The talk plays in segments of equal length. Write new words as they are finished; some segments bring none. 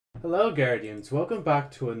Hello Guardians, welcome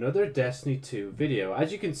back to another Destiny 2 video.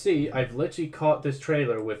 As you can see, I've literally caught this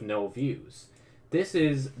trailer with no views. This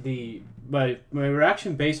is my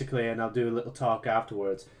reaction basically, and I'll do a little talk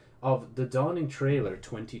afterwards, of the Dawning trailer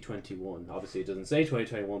 2021. Obviously it doesn't say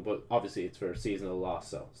 2021, but obviously it's for Seasonal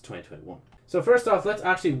Loss, so it's 2021. So first off, let's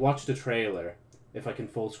actually watch the trailer, if I can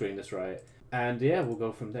full screen this right. And yeah, we'll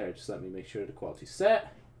go from there. Just let me make sure the quality's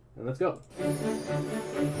set. And let's go.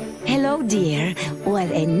 Hello, dear.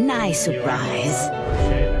 What a nice surprise.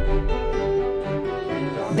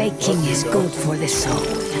 Baking is good for the soul,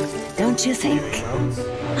 don't you think?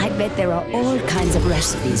 I bet there are all kinds of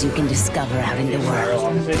recipes you can discover out in the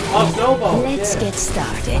world. Let's get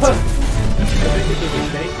started.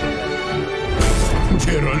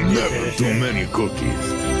 There are never too many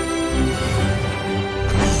cookies.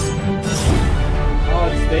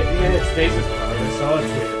 It's David's part. I saw a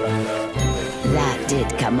tweet about that. That did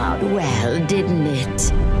come out well, didn't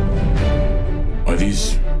it? Are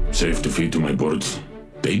these safe to feed to my birds?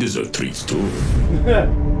 They deserve treats too.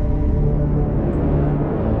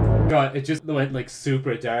 God, it just went like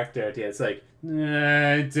super dark there. Yeah, it's like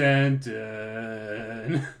dun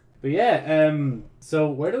dun. But yeah, so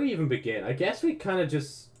where do we even begin? I guess we kind of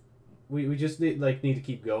just we just need to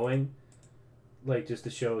keep going, like just to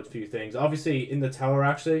show a few things. Obviously, in the tower,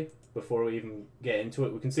 actually, before we even get into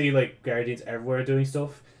it, we can see like Guardians everywhere doing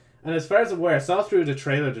stuff. And as far as I'm aware, I saw through the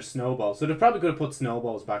trailer there's snowballs, so they're probably going to put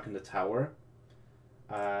snowballs back in the tower.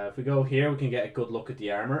 If we go here, we can get a good look at the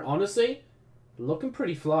armor. Honestly, looking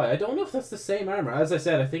pretty fly. I don't know if that's the same armor. As I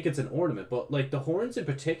said, I think it's an ornament, but like the horns in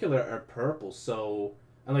particular are purple. So,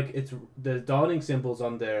 and like it's the dawning symbols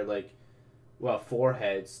on their like, well,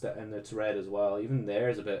 foreheads, and it's red as well. Even there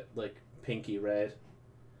is a bit like pinky red.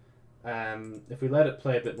 If we let it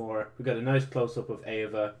play a bit more, we got a nice close up of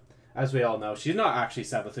Ava. As we all know, she's not actually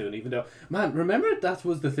Savathun, even though, man, remember that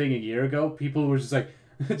was the thing a year ago? People were just like,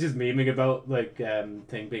 just memeing about, like,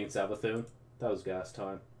 thing being Savathun. That was gas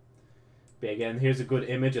time. But again, here's a good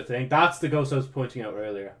image, I think. That's the ghost I was pointing out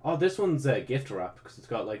earlier. Oh, this one's a gift wrap, because it's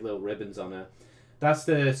got, like, little ribbons on it. That's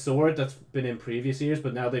the sword that's been in previous years,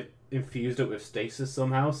 but now they've infused it with stasis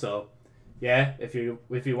somehow, so, yeah, if you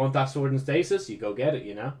want that sword in stasis, you go get it,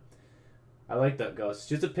 you know? I like that ghost. It's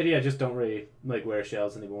just a pity I just don't really like wear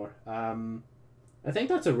shells anymore. I think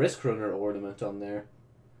that's a Risk Runner ornament on there.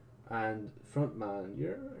 And front man,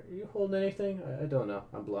 are you holding anything? I don't know.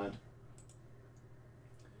 I'm blind.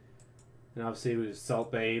 And obviously with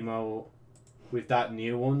Salt Bay emo, with that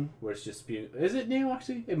new one where it's just is it new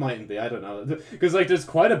actually? It mightn't be. I don't know. Because like there's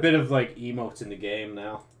quite a bit of like emotes in the game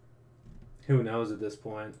now. Who knows at this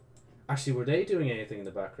point? Actually, were they doing anything in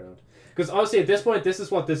the background? Because honestly, at this point, this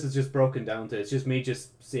is what this is just broken down to. It's just me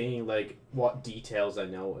just seeing, like, what details I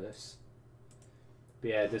notice. But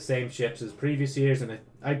yeah, the same ships as previous years, and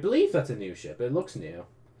I believe that's a new ship. It looks new.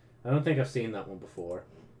 I don't think I've seen that one before.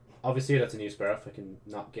 Obviously, that's a new sparrow if I can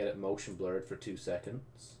not get it motion blurred for 2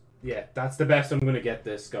 seconds. Yeah, that's the best I'm going to get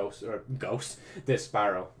this this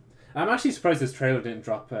sparrow. I'm actually surprised this trailer didn't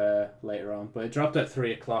drop later on, but it dropped at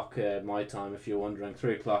 3 o'clock my time, if you're wondering.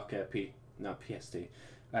 3 o'clock PST,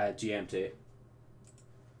 GMT.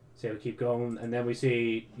 So we keep going, and then we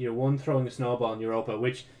see Year 1 throwing a snowball on Europa,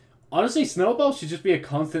 which, honestly, snowballs should just be a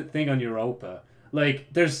constant thing on Europa. Like,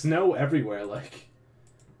 there's snow everywhere, like.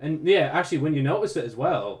 And yeah, actually, when you notice it as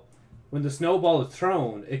well, when the snowball is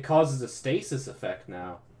thrown, it causes a stasis effect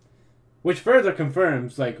now. Which further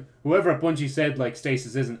confirms, like, whoever at Bungie said, like,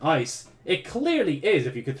 stasis isn't ice, it clearly is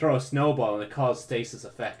if you could throw a snowball and it caused stasis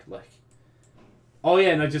effect, like. Oh yeah,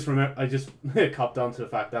 and I just copped onto the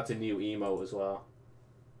fact that's a new emote as well.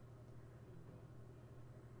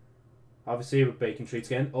 Obviously with bacon treats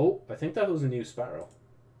again. Oh, I think that was a new sparrow.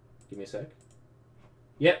 Give me a sec.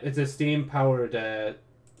 Yep, it's a steam-powered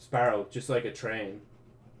sparrow, just like a train.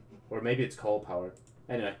 Or maybe it's coal-powered.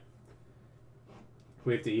 Anyway.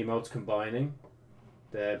 We have the emotes combining.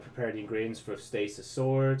 Prepare the ingredients for Stasis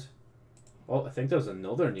Sword. Oh, I think there's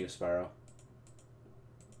another new sparrow.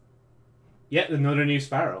 Yeah, another new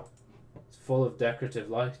sparrow. It's full of decorative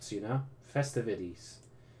lights, you know? Festivities.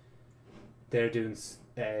 They're doing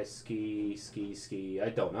ski. I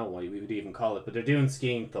don't know what we would even call it, but they're doing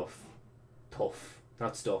skiing stuff. Tough.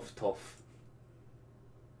 Not stuff, tough.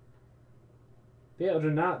 But yeah, other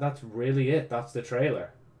than that, that's really it. That's the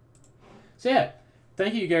trailer. So yeah.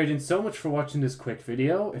 Thank you, Guardians, so much for watching this quick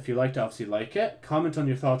video. If you liked it, obviously like it. Comment on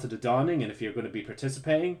your thoughts of the Dawning and if you're going to be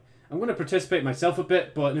participating. I'm going to participate myself a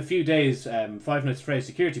bit, but in a few days, Five Nights at Freddy's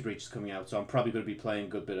Security Breach is coming out, so I'm probably going to be playing a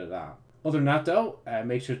good bit of that. Other than that, though,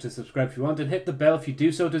 make sure to subscribe if you want and hit the bell if you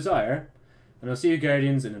do so desire. And I'll see you,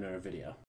 Guardians, in another video.